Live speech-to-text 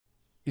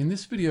In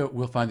this video,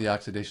 we'll find the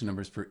oxidation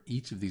numbers for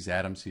each of these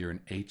atoms here in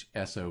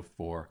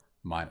HSO4-,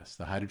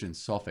 the hydrogen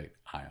sulfate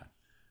ion.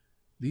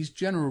 These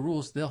general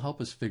rules, they'll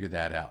help us figure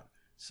that out.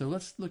 So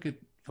let's look at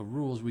the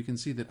rules. We can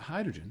see that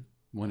hydrogen,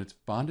 when it's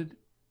bonded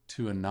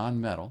to a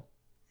nonmetal,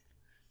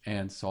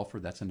 and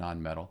sulfur, that's a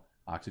nonmetal,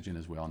 oxygen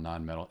as well,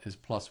 nonmetal, is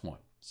 +1.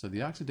 So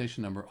the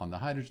oxidation number on the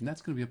hydrogen,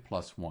 that's going to be a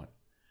 +1.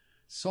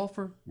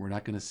 Sulfur, we're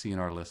not going to see in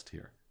our list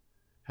here.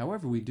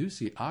 However, we do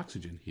see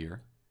oxygen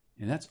here,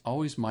 and that's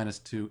always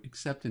 -2,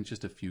 except in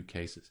just a few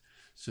cases.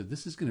 So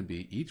this is going to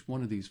be, each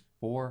one of these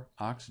 4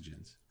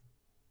 oxygens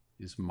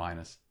is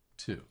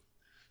 -2.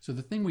 So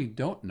the thing we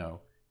don't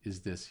know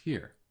is this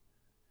here.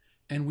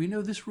 And we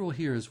know this rule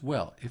here as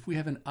well. If we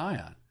have an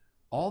ion,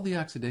 all the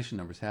oxidation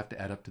numbers have to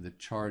add up to the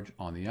charge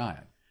on the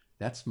ion.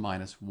 That's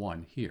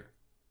 -1 here.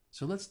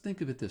 So let's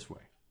think of it this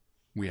way.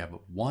 We have a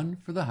 1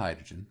 for the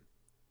hydrogen,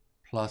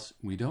 plus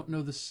we don't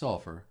know the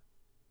sulfur,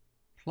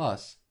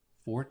 plus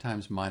 4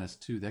 times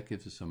 -2, that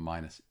gives us a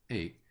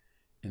 -8,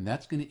 and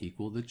that's going to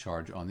equal the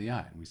charge on the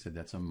ion. We said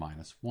that's a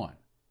 -1.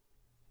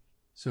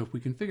 So if we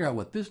can figure out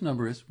what this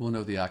number is, we'll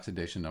know the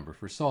oxidation number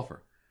for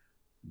sulfur.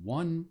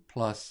 1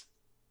 plus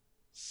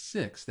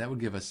 6, that would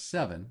give us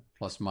 7,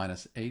 plus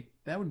 -8,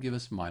 that would give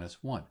us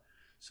 -1.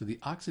 So the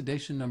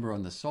oxidation number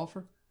on the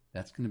sulfur,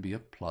 that's going to be a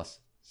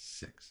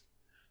 +6.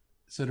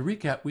 So to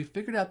recap, we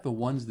figured out the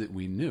ones that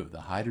we knew,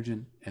 the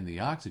hydrogen and the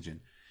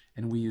oxygen,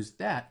 and we used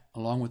that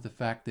along with the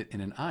fact that in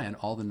an ion,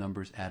 all the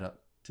numbers add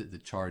up to the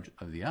charge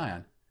of the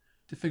ion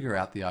to figure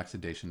out the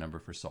oxidation number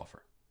for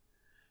sulfur.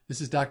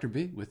 This is Dr.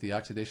 B with the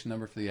oxidation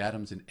number for the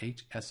atoms in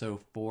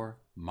HSO4-,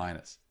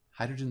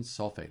 hydrogen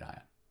sulfate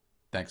ion.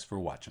 Thanks for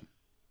watching.